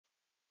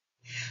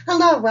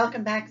Hello,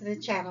 welcome back to the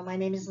channel. My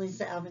name is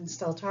Lisa Elvin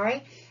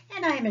Stoltari,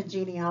 and I am a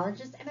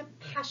genealogist and a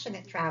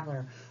passionate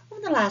traveler.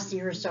 Over the last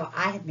year or so,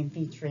 I have been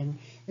featuring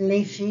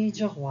Les Filles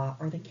du Roi,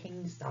 or the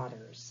King's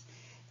Daughters,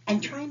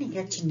 and trying to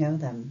get to know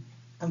them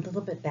a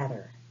little bit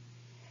better.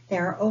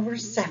 There are over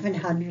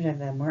 700 of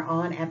them. We're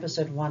on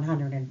episode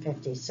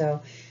 150,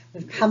 so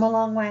we've come a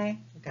long way.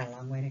 We've got a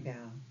long way to go.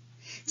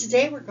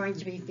 Today we're going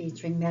to be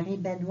featuring Marie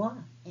Benoit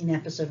in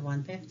episode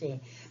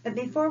 150. But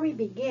before we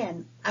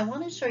begin, I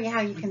want to show you how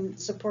you can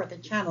support the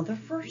channel. The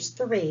first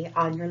three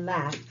on your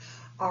left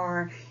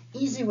are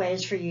easy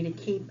ways for you to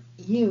keep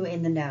you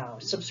in the know.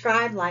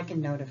 Subscribe, like,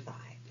 and notify.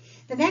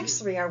 The next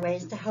three are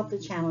ways to help the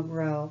channel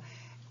grow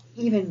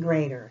even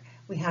greater.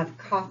 We have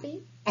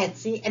Coffee,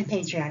 Etsy, and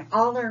Patreon.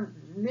 All are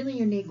really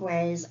unique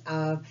ways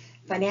of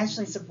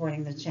financially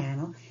supporting the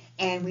channel.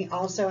 And we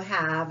also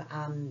have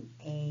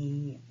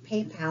a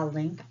PayPal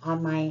link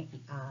on my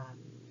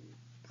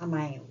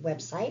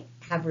website,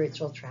 Have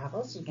Ritual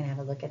Travel, so you can have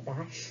a look at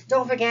that.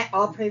 Don't forget,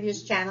 all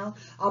previous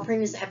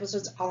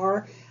episodes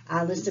are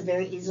listed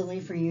very easily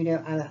for you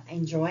to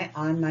enjoy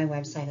on my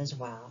website as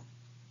well.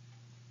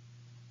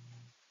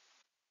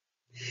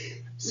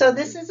 So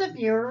this is a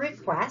viewer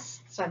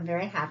request, so I'm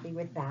very happy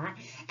with that.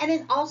 And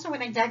then also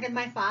when I dug in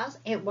my files,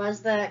 it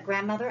was the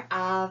grandmother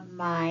of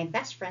my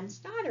best friend's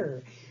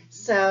daughter.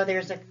 So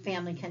there's a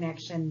family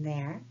connection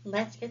there.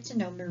 Let's get to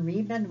know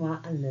Marie Benoit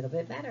a little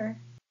bit better.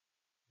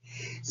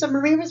 So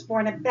Marie was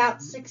born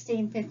about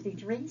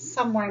 1653,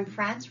 somewhere in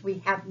France.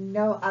 We have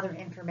no other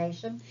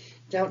information.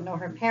 Don't know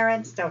her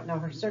parents, don't know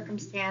her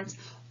circumstance.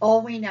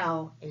 All we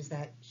know is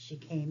that she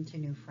came to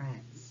New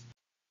France.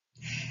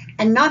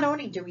 And not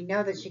only do we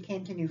know that she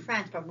came to New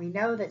France, but we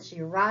know that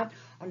she arrived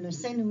on the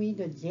Saint-Louis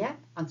de Dieppe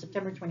on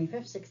September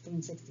 25th,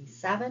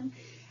 1667.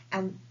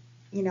 And,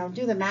 you know,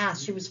 do the math.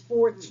 She was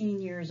 14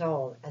 years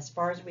old, as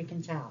far as we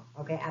can tell,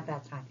 okay, at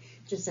that time.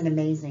 Just an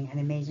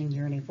amazing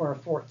journey for a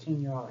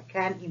 14-year-old. I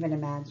can't even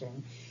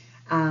imagine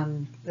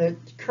the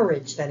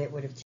courage that it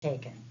would have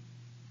taken.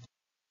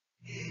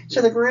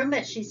 So the groom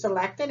that she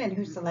selected and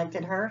who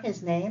selected her,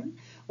 his name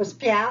was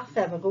Pierre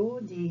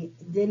Favreau de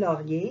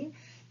Deslauriers.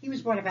 He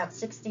was born about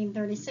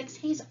 1636.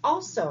 He's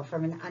also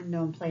from an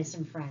unknown place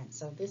in France.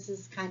 So this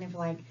is kind of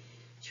like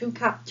two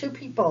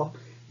people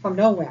from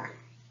nowhere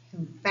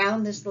who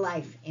found this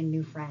life in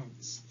New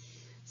France.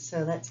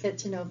 So let's get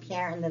to know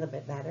Pierre a little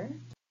bit better.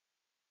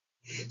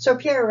 So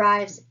Pierre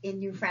arrives in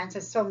New France,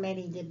 as so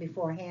many did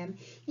before him.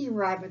 He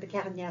arrived with the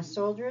Carignan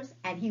soldiers,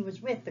 and he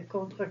was with the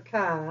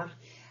Contrecoeur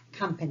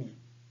company.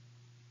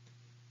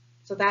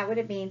 So that would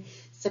have been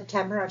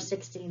September of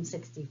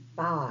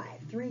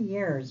 1665, 2 or 3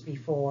 years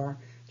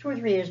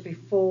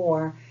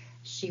before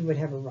she would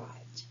have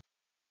arrived.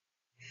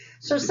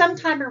 So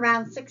sometime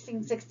around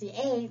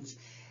 1668,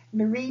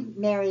 Marie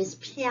marries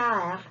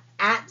Pierre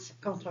at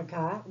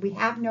Contrecoeur. We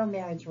have no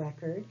marriage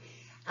record.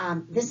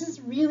 This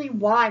is really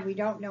why we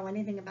don't know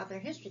anything about their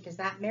history, because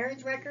that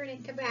marriage record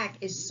in Quebec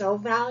is so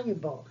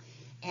valuable.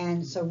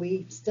 And so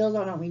we still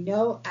don't know. We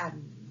know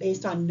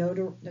based on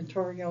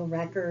notarial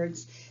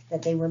records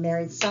that they were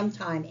married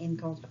sometime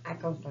at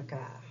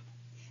Contrecoeur.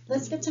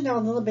 Let's get to know a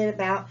little bit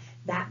about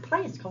that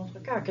place,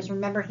 Contrecoeur, because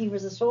remember, he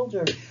was a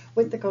soldier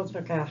with the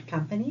Contrecoeur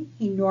company.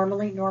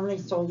 Normally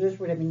soldiers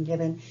would have been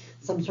given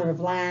some sort of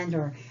land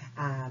or,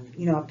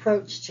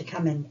 approach to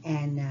come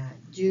and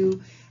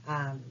do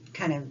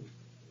kind of,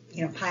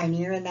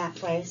 pioneer in that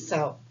place.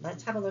 So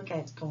let's have a look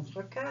at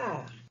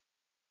Contrecoeur.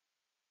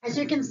 As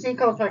you can see,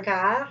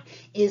 Contrecoeur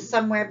is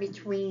somewhere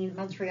between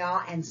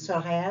Montreal and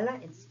Sorel.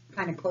 It's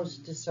kind of close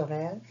to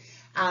Sorel.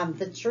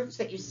 The church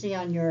that you see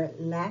on your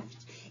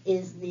left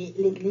is the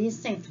L'Église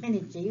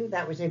Sainte-Trinité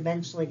that was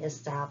eventually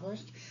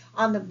established.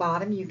 On the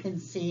bottom, you can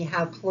see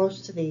how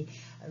close to the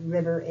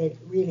river it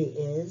really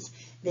is.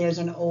 There's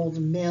an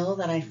old mill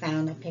that I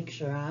found a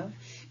picture of.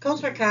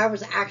 Contrecoeur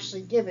was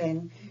actually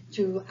given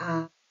to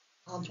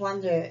Antoine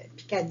de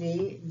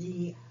Picardie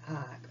de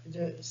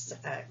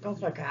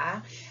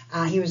Contrecoeur.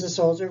 He was a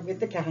soldier with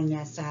the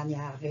Carignan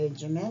Seigneur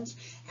Regiment,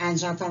 and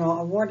Jean Talon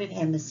awarded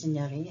him the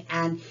seigneury,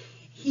 and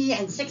he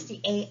and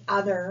 68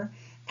 other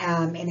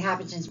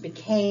inhabitants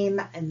became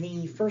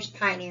the first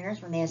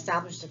pioneers when they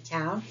established a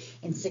town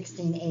in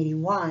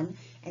 1681,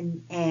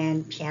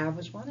 and Pierre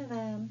was one of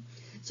them.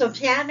 So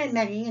Pierre and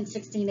Marie in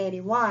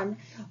 1681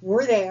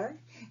 were there,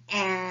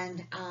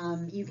 and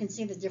you can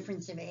see the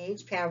difference of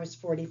age. Pierre was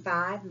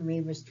 45,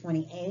 Marie was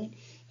 28.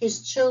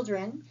 His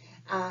children,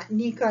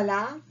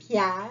 Nicolas,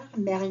 Pierre,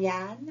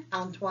 Marianne,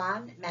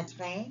 Antoine,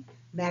 Matrin,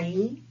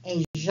 Marie,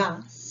 and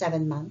Jean,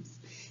 7 months.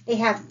 They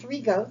have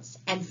 3 goats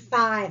and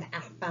 5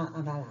 arpents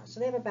en valeur. So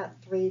they have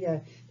about 3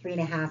 to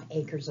 3.5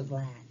 acres of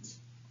land.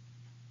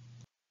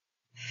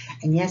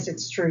 And yes,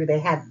 it's true, they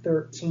had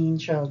 13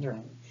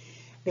 children.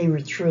 They were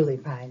truly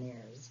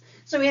pioneers.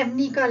 So we have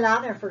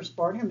Nicolas, their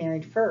firstborn, who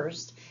married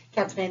first,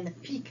 Catherine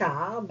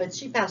Picard, but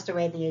she passed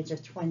away at the age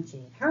of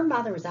 20. Her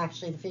mother was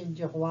actually the fille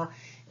du roi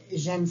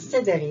Jeanne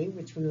Cédary,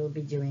 which we will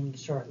be doing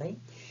shortly.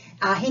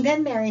 He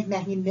then married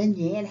Marie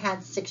Meunier and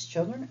had 6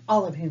 children,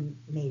 all of whom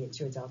made it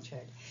to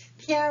adulthood.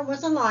 Pierre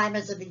was alive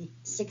as of the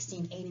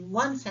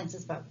 1681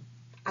 census, but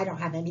I don't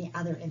have any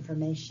other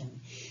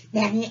information.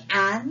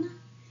 Marie-Anne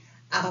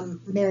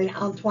married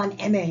Antoine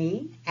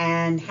Emery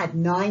and had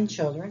 9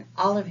 children,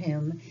 all of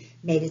whom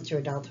made it to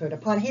adulthood.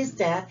 Upon his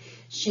death,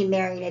 she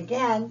married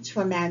again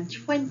to a man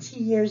 20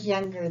 years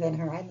younger than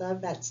her. I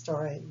love that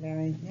story.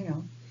 Very,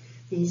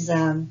 these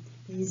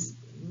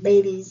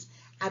ladies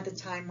at the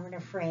time weren't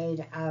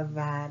afraid of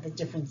the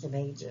difference of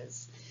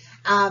ages.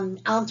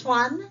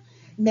 Antoine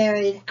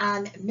married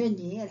Anne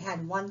Meunier and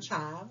had 1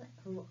 child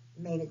who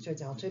made it to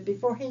adulthood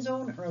before his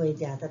own early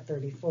death at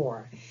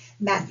 34.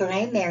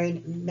 Mathurin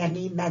married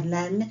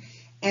Marie-Madeleine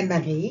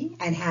Emery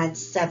and had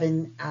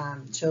 7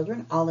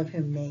 children, all of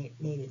whom made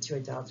it to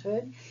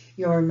adulthood.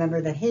 You'll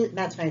remember that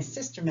Mathurin's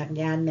sister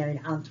Marianne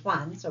married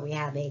Antoine, so we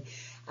have a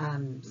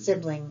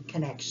sibling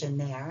connection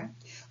there.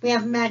 We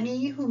have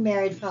Marie, who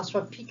married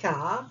François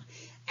Picard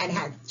and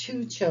had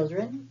 2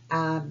 children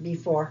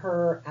before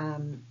her,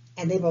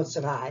 and they both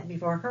survived,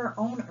 before her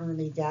own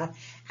early death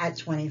at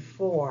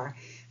 24.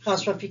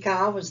 François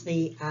Picard was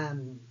the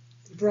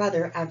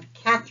brother of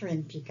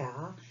Catherine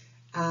Picard,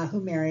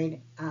 who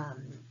married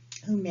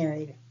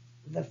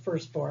the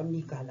firstborn,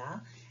 Nicolas,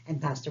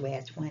 and passed away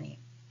at 20.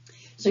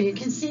 So you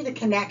can see the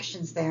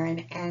connections there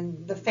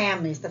and the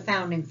families, the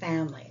founding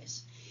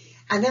families.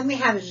 And then we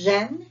have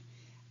Jean,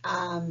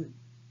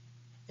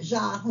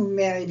 who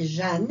married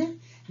Jeanne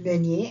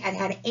Meunier and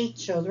had 8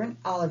 children,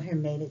 all of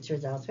whom made it to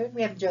adulthood.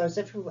 We have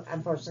Joseph, who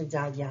unfortunately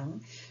died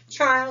young.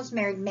 Charles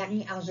married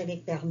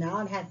Marie-Angélique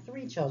Bernard and had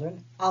 3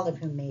 children, all of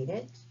whom made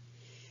it.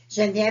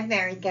 Geneviève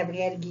married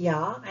Gabriel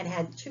Guillard and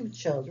had 2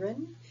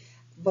 children,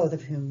 both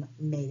of whom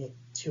made it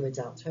to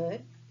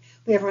adulthood.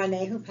 We have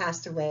René, who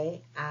passed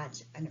away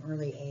at an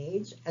early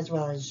age, as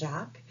well as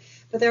Jacques.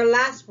 But their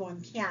last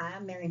born, Pierre,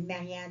 married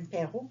Marianne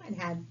Perrault and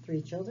had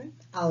 3 children,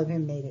 all of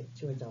whom made it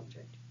to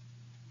adulthood.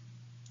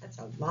 That's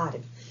a lot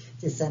of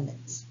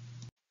descendants.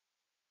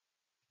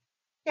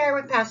 Pierre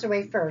would pass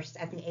away first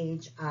at the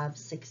age of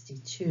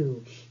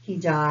 62. He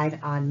died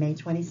on May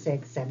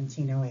 26,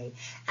 1708.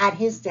 At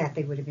his death,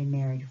 they would have been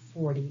married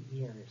 40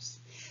 years.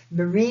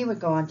 Marie would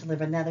go on to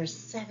live another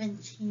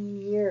 17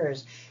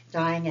 years,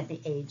 dying at the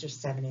age of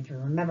 73.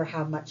 Remember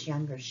how much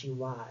younger she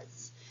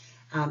was.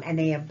 And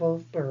they are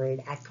both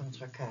buried at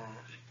Contrecoeur.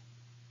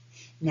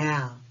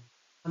 Now,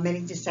 how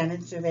many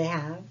descendants do they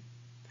have?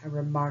 A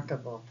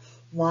remarkable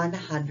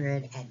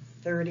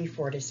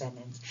 134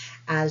 descendants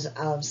as of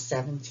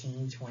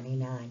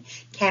 1729.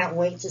 Can't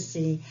wait to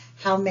see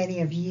how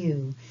many of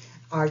you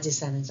are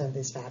descendants of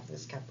this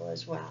fabulous couple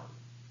as well.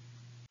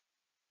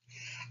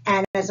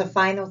 And as a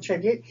final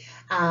tribute,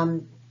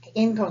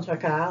 in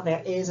Contrecoeur,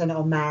 there is an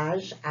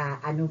homage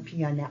à nos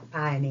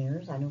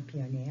pioneers, à nos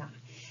pionniers.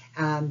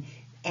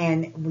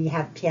 And we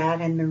have Pierre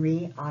and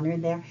Marie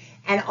honored there.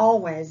 And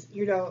always,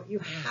 you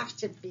have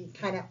to be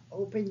kind of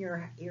open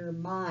your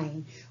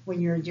mind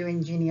when you're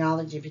doing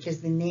genealogy, because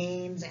the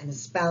names and the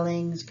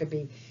spellings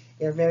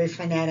they're very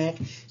phonetic.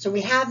 So we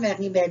have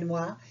Marie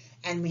Benoit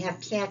and we have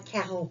Pierre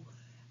Carreau.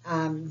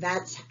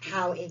 That's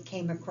how it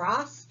came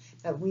across,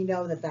 but we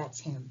know that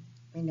that's him.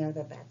 We know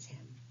that that's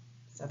him.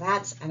 So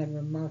that's a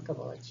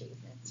remarkable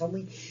achievement. So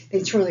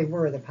they truly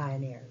were the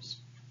pioneers.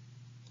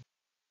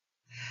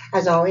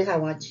 As always, I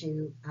want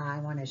to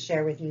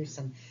share with you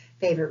some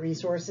favorite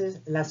resources.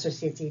 La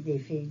Société des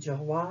Filles du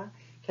Roi,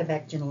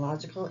 Québec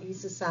Genealogical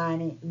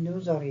E-Society,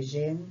 Nos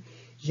Origines,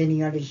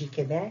 Généalogie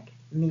Québec,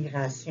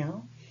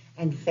 Migration,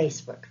 and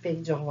Facebook,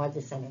 Filles du Roi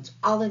Descendants.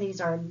 All of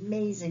these are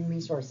amazing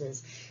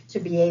resources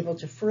to be able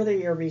to further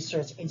your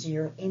research into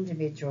your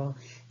individual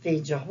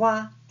Filles du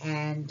Roi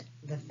and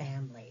the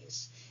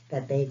families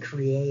that they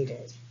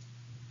created.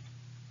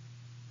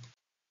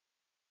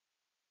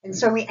 And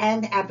so we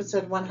end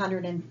episode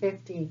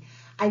 150.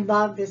 I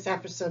love this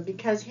episode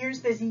because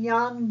here's this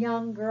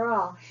young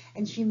girl,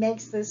 and she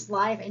makes this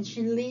life, and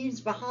she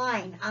leaves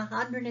behind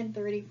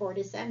 134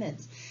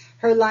 descendants.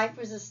 Her life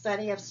was a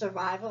study of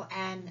survival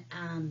and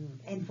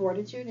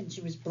fortitude, and she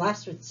was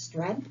blessed with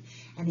strength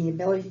and the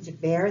ability to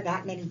bear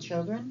that many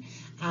children,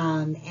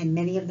 and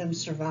many of them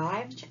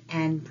survived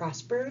and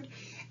prospered.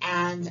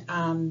 And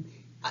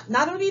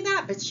not only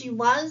that, but she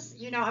was,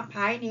 a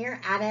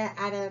pioneer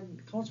at a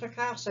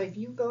Contrecoeur. So if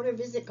you go to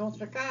visit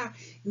Contrecoeur,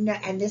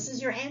 and this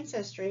is your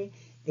ancestry,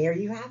 there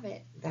you have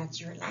it. That's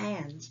your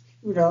land.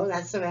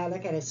 That's the way I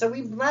look at it. So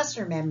we bless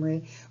her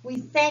memory. We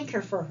thank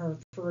her for her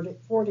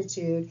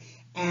fortitude,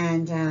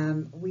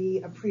 and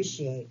we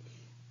appreciate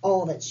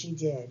all that she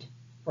did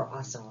for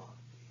us all.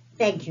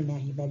 Thank you,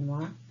 Marie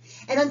Benoit.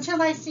 And until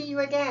I see you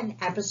again,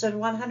 episode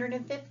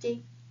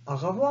 150, au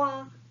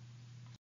revoir.